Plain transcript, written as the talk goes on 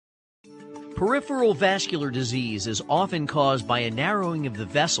Peripheral vascular disease is often caused by a narrowing of the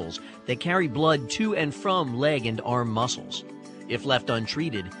vessels that carry blood to and from leg and arm muscles. If left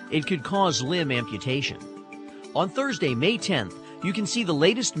untreated, it could cause limb amputation. On Thursday, May 10th, you can see the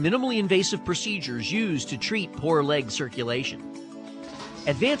latest minimally invasive procedures used to treat poor leg circulation.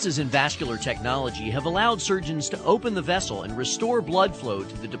 Advances in vascular technology have allowed surgeons to open the vessel and restore blood flow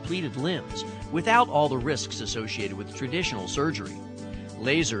to the depleted limbs without all the risks associated with traditional surgery.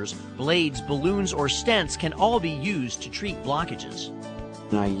 Lasers, blades, balloons, or stents can all be used to treat blockages.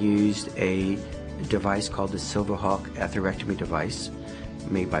 I used a device called the Silverhawk atherectomy device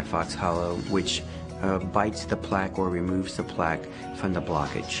made by Fox Hollow, which bites the plaque or removes the plaque from the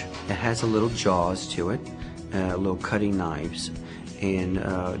blockage. It has a little jaws to it, little cutting knives, and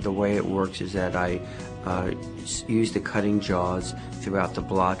the way it works is that I use the cutting jaws throughout the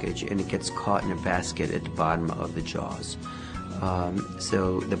blockage, and it gets caught in a basket at the bottom of the jaws.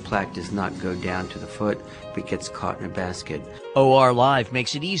 So the plaque does not go down to the foot, but gets caught in a basket. OR Live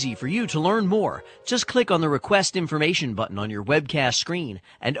makes it easy for you to learn more. Just click on the Request Information button on your webcast screen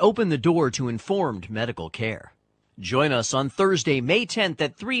and open the door to informed medical care. Join us on Thursday, May 10th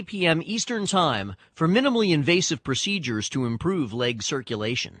at 3 p.m. Eastern Time for minimally invasive procedures to improve leg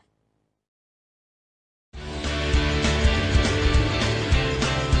circulation.